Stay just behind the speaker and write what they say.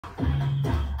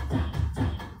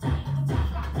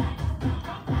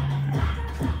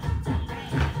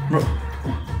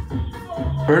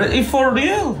If for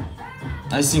real,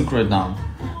 I think right now.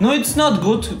 No, it's not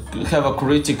good to have a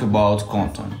critic about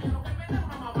content.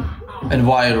 And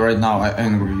why right now I'm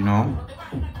angry, you know?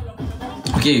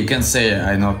 Okay, you can say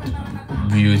I'm not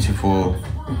beautiful.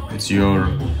 It's your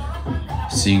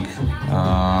thing.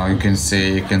 You can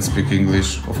say you can speak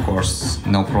English, of course,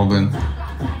 no problem.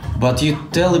 But you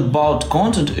tell about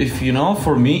content, if you know,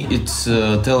 for me it's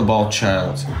tell about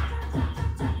child.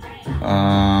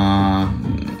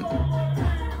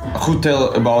 Who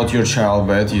tell about your child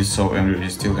bad, he's so angry,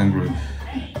 he's still angry.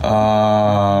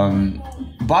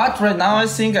 But right now I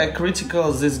think I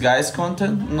critical this guy's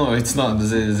content. No, it's not,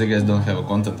 the guys don't have a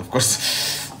content, of course.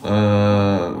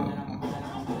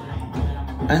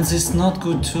 And it's not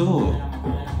good too.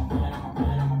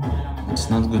 It's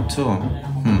not good too.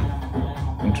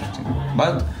 Interesting.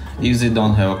 But if they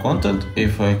don't have a content,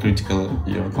 if I critical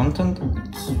your content,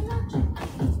 it's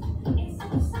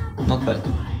not bad.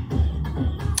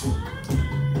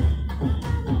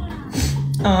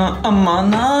 A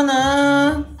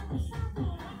banana.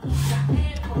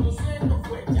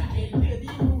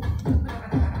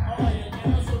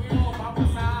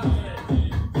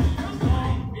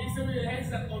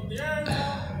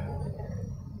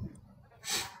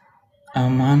 A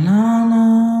banana,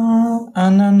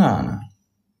 ananana,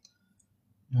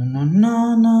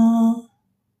 nanana.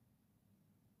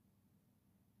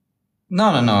 No,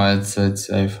 it's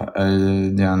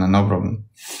yeah, no problem.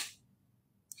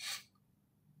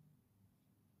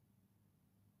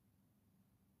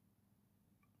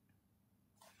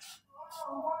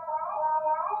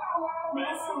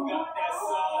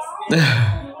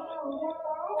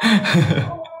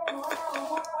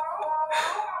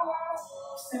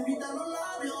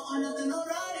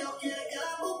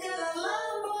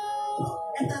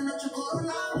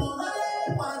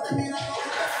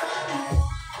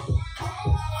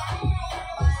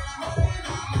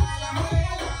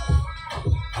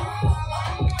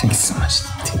 Thank you so much.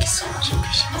 Thank you so much.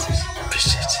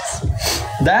 Appreciate this.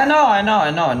 I know.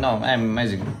 I'm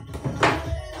amazing.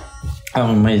 I'm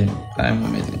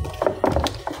amazing.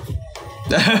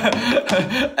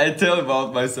 I tell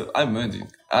about myself. I'm amazing.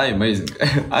 I'm amazing.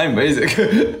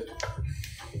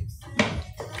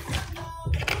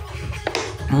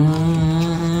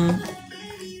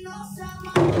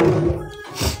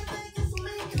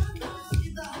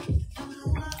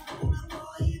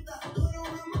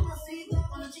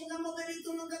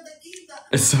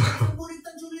 So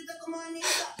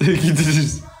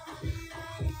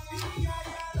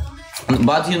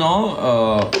but you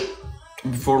know,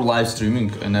 before live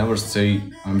streaming I never say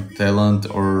I'm talent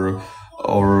or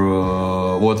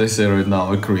what I say right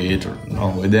now, a creator.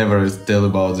 No, I never tell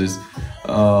about this.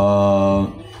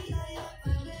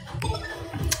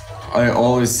 I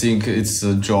always think it's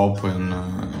a job and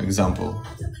example,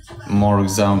 more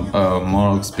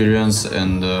experience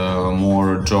and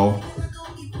more job.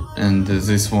 And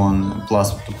this one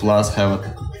plus to plus have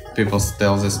people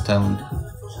tell this talent.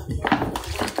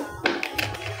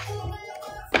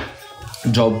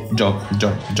 Job.